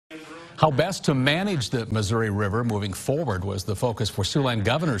How best to manage the Missouri River moving forward was the focus for Siouxland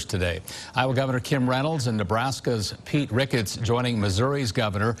governors today. Iowa Governor Kim Reynolds and Nebraska's Pete Ricketts joining Missouri's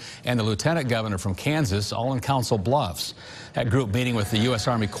governor and the lieutenant governor from Kansas, all in Council Bluffs. That group meeting with the U.S.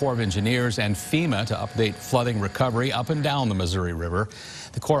 Army Corps of Engineers and FEMA to update flooding recovery up and down the Missouri River.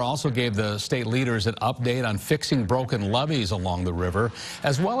 The Corps also gave the state leaders an update on fixing broken levees along the river,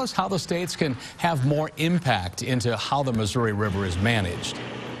 as well as how the states can have more impact into how the Missouri River is managed.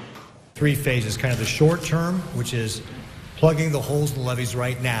 3 phases, kind of the short term, which is plugging the holes in the levees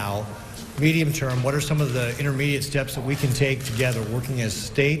right now. Medium term, what are some of the intermediate steps that we can take together, working as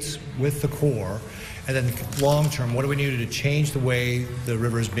states with the Corps? And then long term, what do we need to change the way the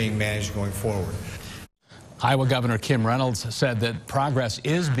river is being managed going forward? Iowa Governor Kim Reynolds said that progress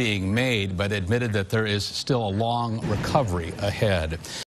is being made, but admitted that there is still a long recovery ahead.